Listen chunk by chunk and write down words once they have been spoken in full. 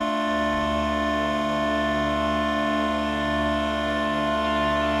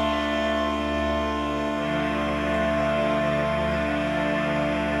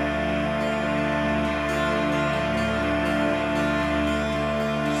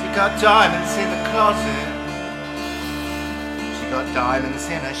got diamonds in the closet. She got diamonds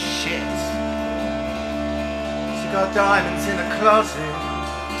in her shit. She got diamonds in her closet.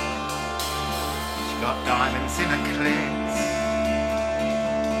 She got diamonds in her clit.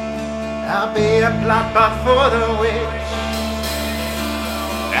 I'll be a bloodbath for the witch.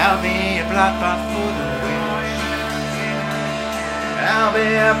 I'll be a bloodbath for the witch. I'll be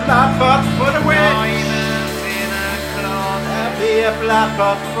a bloodbath for the witch. I'll be a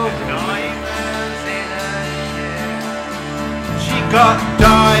bloodbath for the witch. She got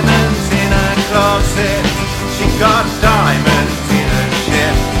diamonds in her closet. She got diamonds in her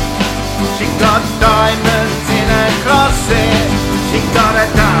shit. She got diamonds in her closet. She got a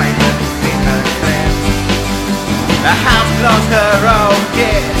diamond in her clip. The house lost her old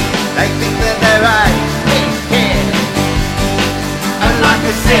gear. They think that they're a big hit. And like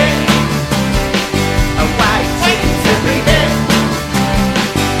a sick, waiting to be hit.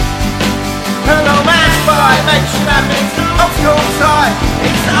 An old man's fight makes you happy. Old school side,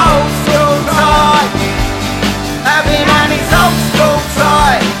 it's old school side. Have him and his old school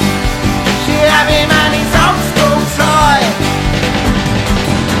side. She have him and his old school side.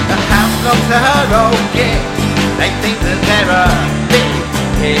 The house belongs to her old kid. They think that they're a big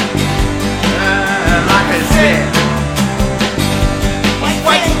hit. Like a zip, he's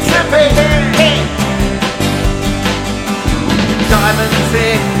waiting to be hit. Diamonds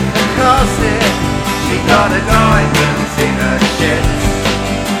in the closet. She got a diamonds in her shit.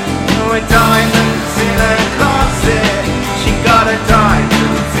 With diamonds in her closet. She got a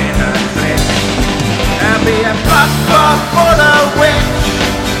diamonds in her clip. There'll be a bloodbath for the witch.